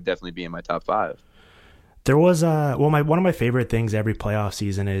Ferraro would definitely be in my top five. There was one of my favorite things every playoff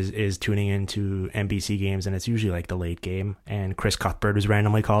season is tuning into NBC games, and it's usually like the late game, and Chris Cuthbert is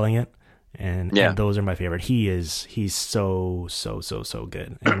randomly calling it, and those are my favorite. He's so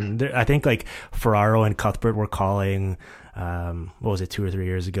good, and I think like Ferraro and Cuthbert were calling. What was it, 2 or 3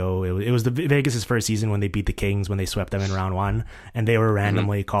 years ago? It was the Vegas's first season when they beat the Kings, when they swept them in round one, and they were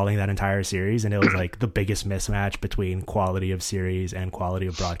randomly calling that entire series, and it was like the biggest mismatch between quality of series and quality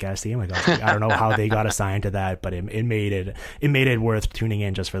of broadcast team. Like I don't know how they got assigned to that, but it made it worth tuning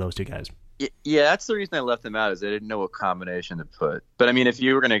in just for those two guys. Yeah, that's the reason I left them out, is I didn't know what combination to put. But I mean, if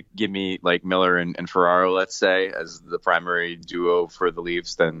you were going to give me like Miller and Ferraro, let's say, as the primary duo for the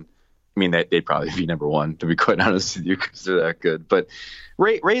Leafs, then I mean, they'd probably be number one, to be quite honest with you, because they're that good. But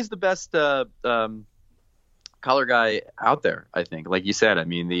Ray's the best color guy out there, I think. Like you said, I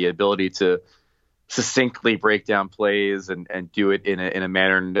mean, the ability to succinctly break down plays and do it in a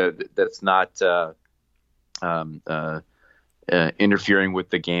manner that's not interfering with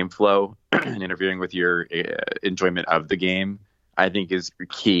the game flow and interfering with your enjoyment of the game, I think is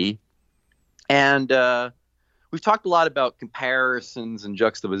key. And we've talked a lot about comparisons and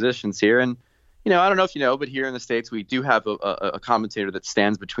juxtapositions here. And, I don't know if you know, but here in the States, we do have a commentator that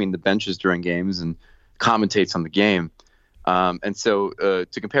stands between the benches during games and commentates on the game. And so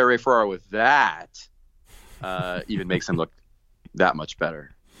to compare Ray Ferraro with that even makes him look that much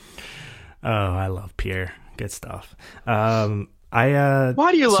better. Oh, I love Pierre. Good stuff. Why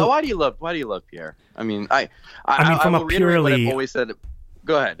do you love Pierre? I mean, from a purely, I've always said,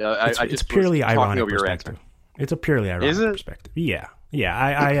 go ahead. It's purely ironic perspective. It's a purely ironic perspective. Yeah.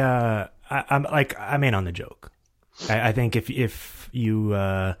 I'm in on the joke. I think if you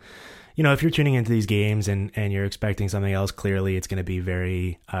if you're tuning into these games and you're expecting something else, clearly it's going to be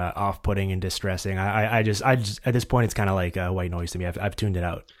very off-putting and distressing. I just at this point it's kind of like white noise to me. I've tuned it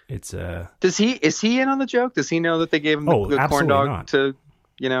out. It's is he in on the joke? Does he know that they gave him the corn dog not. To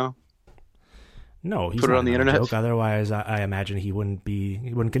No, he's put it on the internet. Joke. Otherwise, I imagine he wouldn't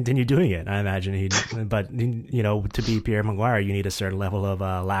continue doing it. I imagine but to be Pierre McGuire, you need a certain level of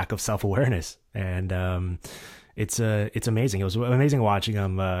lack of self-awareness, and it's amazing. It was amazing watching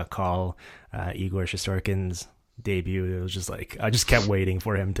him call Igor Shesterkin's debut. It was just like I just kept waiting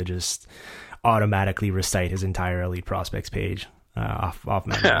for him to just automatically recite his entire Elite Prospects page off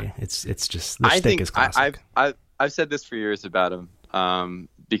memory. It's just the shtick is classic. I've said this for years about him.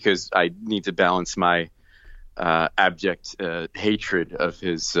 Because I need to balance my abject hatred of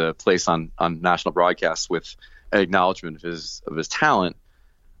his place on national broadcasts with an acknowledgement of his talent.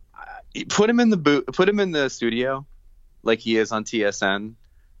 Put him in the studio like he is on TSN,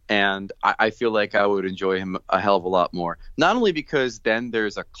 and I feel like I would enjoy him a hell of a lot more. Not only because then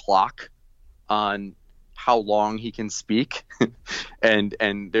there's a clock on how long he can speak, and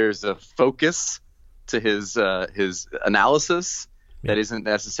there's a focus to his analysis that isn't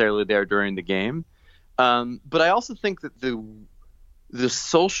necessarily there during the game. But I also think that the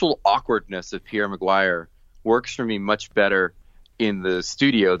social awkwardness of Pierre McGuire works for me much better in the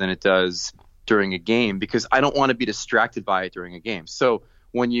studio than it does during a game, because I don't want to be distracted by it during a game. So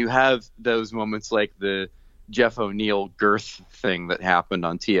when you have those moments like the Jeff O'Neill girth thing that happened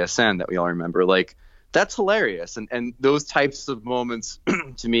on TSN that we all remember, like That's hilarious. And those types of moments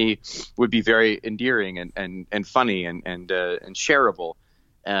to me would be very endearing and funny and shareable.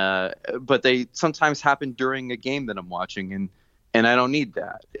 But they sometimes happen during a game that I'm watching, and I don't need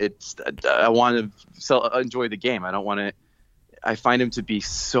that. I want to enjoy the game. I find him to be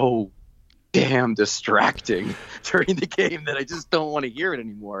so damn distracting during the game that I just don't want to hear it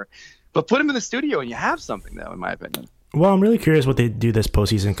anymore. But put him in the studio and you have something, though, in my opinion. Well, I'm really curious what they do this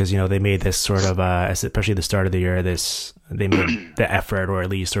postseason, because, they made this sort of, especially the start of the year, they made the effort, or at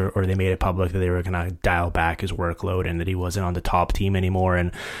least, or they made it public that they were going to dial back his workload and that he wasn't on the top team anymore.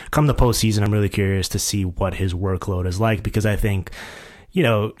 And come the postseason, I'm really curious to see what his workload is like, because I think,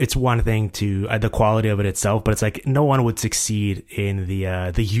 it's one thing to the quality of it itself, but it's like no one would succeed in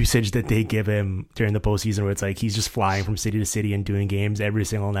the usage that they give him during the postseason, where it's like he's just flying from city to city and doing games every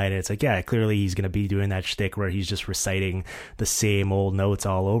single night. And it's like, yeah, clearly he's going to be doing that shtick where he's just reciting the same old notes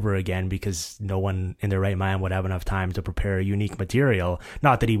all over again, because no one in their right mind would have enough time to prepare unique material.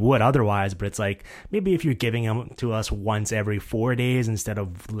 Not that he would otherwise, but it's like maybe if you're giving him to us once every 4 days instead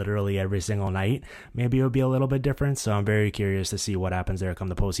of literally every single night, maybe it would be a little bit different. So I'm very curious to see what happens there come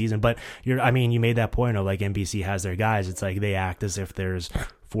the postseason. But you made that point of like NBC has their guys. It's like they act as if there's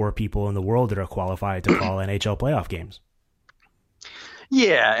 4 people in the world that are qualified to call NHL playoff games.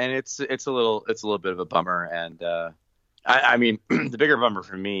 Yeah, and it's a little bit of a bummer. And I mean, the bigger bummer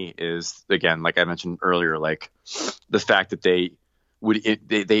for me is, again, like I mentioned earlier, like the fact that they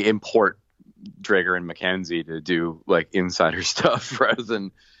import Drager and McKenzie to do like insider stuff rather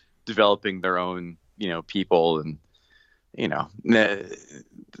than developing their own people. And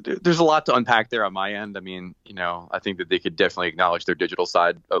there's a lot to unpack there on my end. I mean, I think that they could definitely acknowledge their digital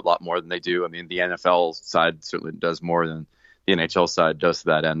side a lot more than they do. I mean, the NFL side certainly does more than the NHL side does to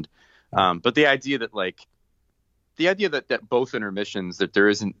that end. But the idea that that both intermissions, that there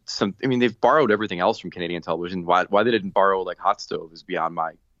isn't some, I mean, they've borrowed everything else from Canadian television. Why they didn't borrow like Hot Stove is beyond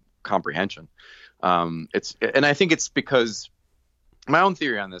my comprehension. And I think it's because my own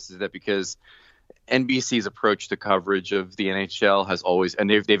theory on this is that because NBC's approach to coverage of the NHL has always, and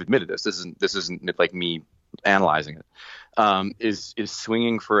they've admitted this isn't like me analyzing it, is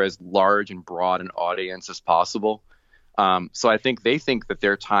swinging for as large and broad an audience as possible. So I think they think that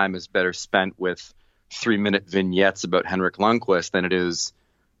their time is better spent with 3-minute vignettes about Henrik Lundqvist than it is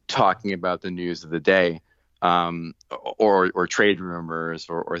talking about the news of the day, or trade rumors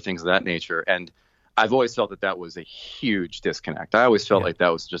or things of that nature. And I've always felt that was a huge disconnect. I always felt like that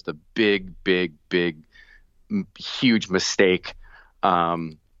was just a big, huge mistake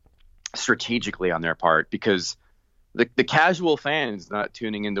strategically on their part, because the casual fan is not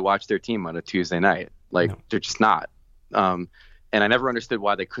tuning in to watch their team on a Tuesday night. They're just not. And I never understood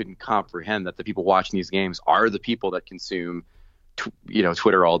why they couldn't comprehend that the people watching these games are the people that consume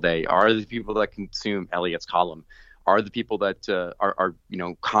Twitter all day, are the people that consume Elliott's column, are the people that are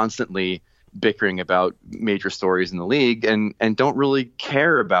constantly bickering about major stories in the league and don't really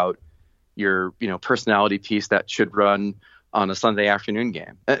care about your personality piece that should run on a Sunday afternoon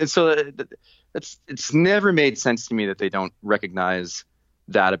game. And so it's never made sense to me that they don't recognize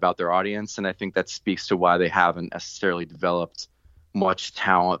that about their audience. And I think that speaks to why they haven't necessarily developed much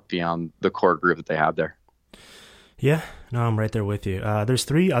talent beyond the core group that they have there. Yeah, no, I'm right there with you. There's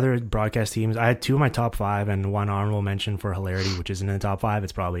 3 other broadcast teams. I had 2 of my top 5 and 1 honorable mention for hilarity, which isn't in the top 5.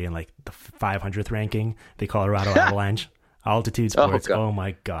 It's probably in like the 500th ranking. The Colorado Avalanche. Altitude Sports. Oh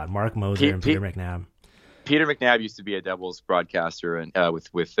my God. Mark Moser and Peter McNabb. Peter McNabb used to be a Devils broadcaster and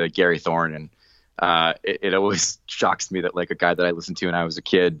with Gary Thorne. And it always shocks me that like a guy that I listened to when I was a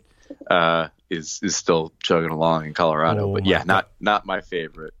kid is still chugging along in Colorado. But yeah, not my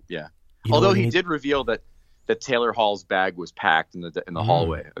favorite. Yeah. Although he did reveal that Taylor Hall's bag was packed in the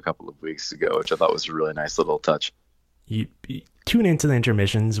hallway a couple of weeks ago, which I thought was a really nice little touch. You tune into the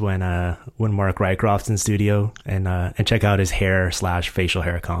intermissions when Mark Rycroft's in studio and check out his hair/facial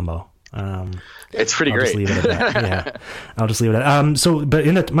hair combo. It's pretty great. Just leave it at that. Yeah, I'll just leave it at that. But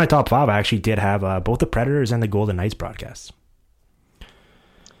in my top 5, I actually did have both the Predators and the Golden Knights broadcasts.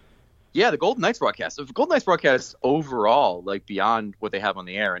 Yeah, the Golden Knights broadcast. The Golden Knights broadcast overall, like beyond what they have on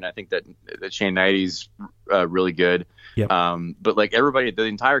the air, and I think that Shane Knighty's really good. Yep. But like everybody, the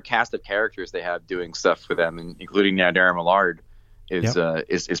entire cast of characters they have doing stuff for them, and including now Darren Millard,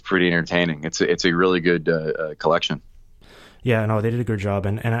 is pretty entertaining. It's a really good collection. Yeah, no, they did a good job.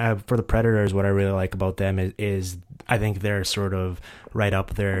 And for the Predators, what I really like about them is I think they're sort of right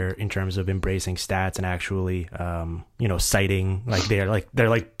up there in terms of embracing stats and actually, citing, like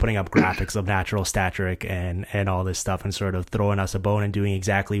they're putting up graphics of natural stat trick and all this stuff and sort of throwing us a bone and doing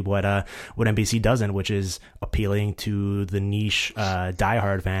exactly what NBC doesn't, which is appealing to the niche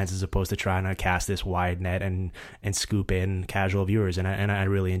diehard fans as opposed to trying to cast this wide net and scoop in casual viewers. And I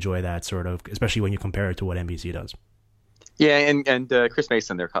really enjoy that sort of, especially when you compare it to what NBC does. Yeah, and Chris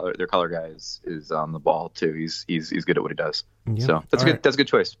Mason, their color guy, is on the ball too. He's good at what he does. Yeah. So that's good. Right. That's a good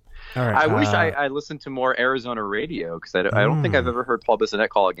choice. All right. I wish I listened to more Arizona radio because I don't think I've ever heard Paul Bissonnette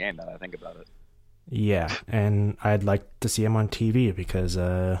call a game. Now that I think about it. Yeah, and I'd like to see him on TV because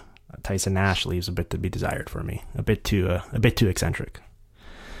Tyson Nash leaves a bit to be desired for me. A bit too eccentric.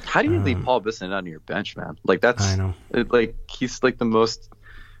 How do you leave Paul Bissonnette on your bench, man? Like that's I know. Like he's like the most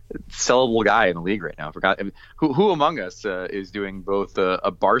sellable guy in the league right now. I forgot who among us is doing both a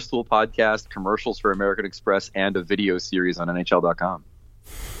Barstool podcast, commercials for American Express, and a video series on NHL.com.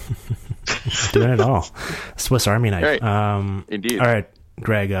 Doing it all. Swiss Army knife. Right. Indeed. All right,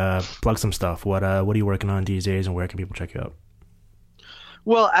 Greg, plug some stuff. What are you working on these days, and where can people check you out?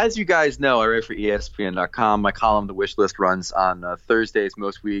 Well, as you guys know, I write for ESPN.com. My column, The Wish List, runs on Thursdays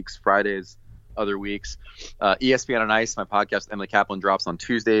most weeks, Fridays other weeks. ESPN on Ice, my podcast, Emily Kaplan, drops on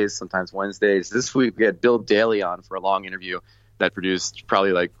Tuesdays, sometimes Wednesdays. This week we had Bill Daly on for a long interview that produced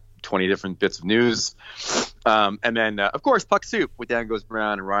probably like 20 different bits of news. And then, of course, Puck Soup with Dan Goes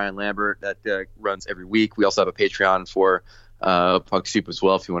Brown and Ryan Lambert that runs every week. We also have a Patreon for Puck Soup as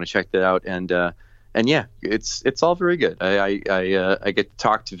well if you want to check that out. And yeah, it's all very good. I get to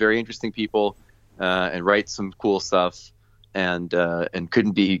talk to very interesting people and write some cool stuff. And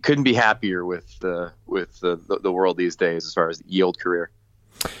couldn't be happier with the world these days as far as the yield career.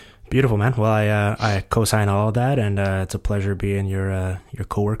 Beautiful, man. Well, I co-sign all of that, and it's a pleasure being your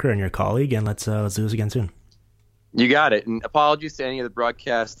coworker and your colleague. And let's do this again soon. You got it. And apologies to any of the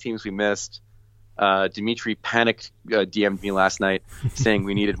broadcast teams we missed. Dimitri panicked, DM'd me last night saying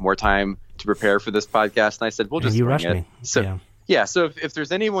we needed more time to prepare for this podcast, and I said we'll just. And you rushed me. So yeah. So if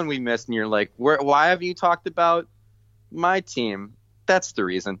there's anyone we missed, and you're like, why haven't you talked about my team? That's the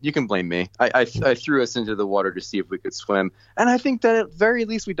reason. You can blame me. I threw us into the water to see if we could swim, and I think that at very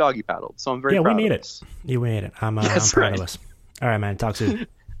least we doggy paddled. So I'm very proud. Yeah, we made it. You made it. I'm proud of us. All right, man. Talk soon.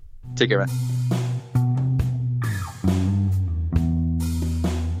 Take care, man.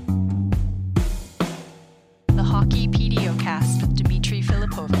 The Hockey PDOcast with Dimitri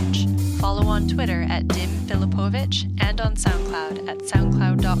Filipovic. Follow on Twitter at DimFilipovic and on SoundCloud at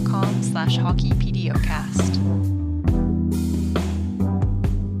soundcloud.com/hockeypdocast.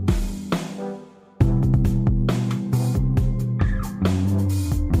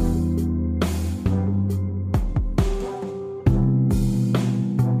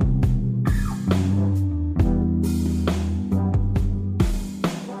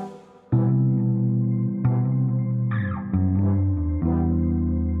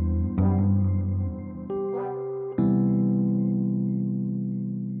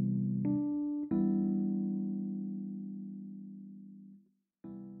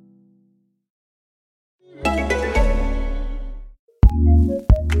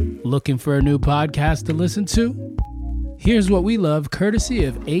 Looking for a new podcast to listen to? Here's what we love, courtesy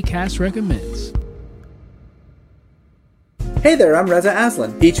of Acast Recommends. Hey there, I'm Reza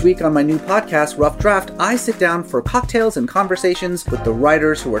Aslan. Each week on my new podcast, Rough Draft, I sit down for cocktails and conversations with the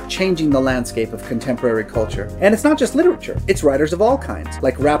writers who are changing the landscape of contemporary culture. And it's not just literature, it's writers of all kinds,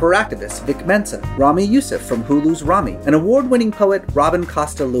 like rapper-activist Vic Mensa, Rami Youssef from Hulu's Rami, and award-winning poet Robin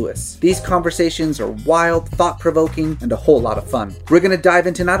Costa-Lewis. These conversations are wild, thought-provoking, and a whole lot of fun. We're going to dive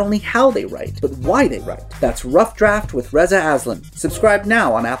into not only how they write, but why they write. That's Rough Draft with Reza Aslan. Subscribe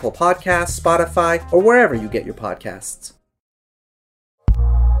now on Apple Podcasts, Spotify, or wherever you get your podcasts.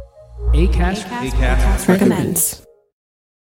 Acast recommends.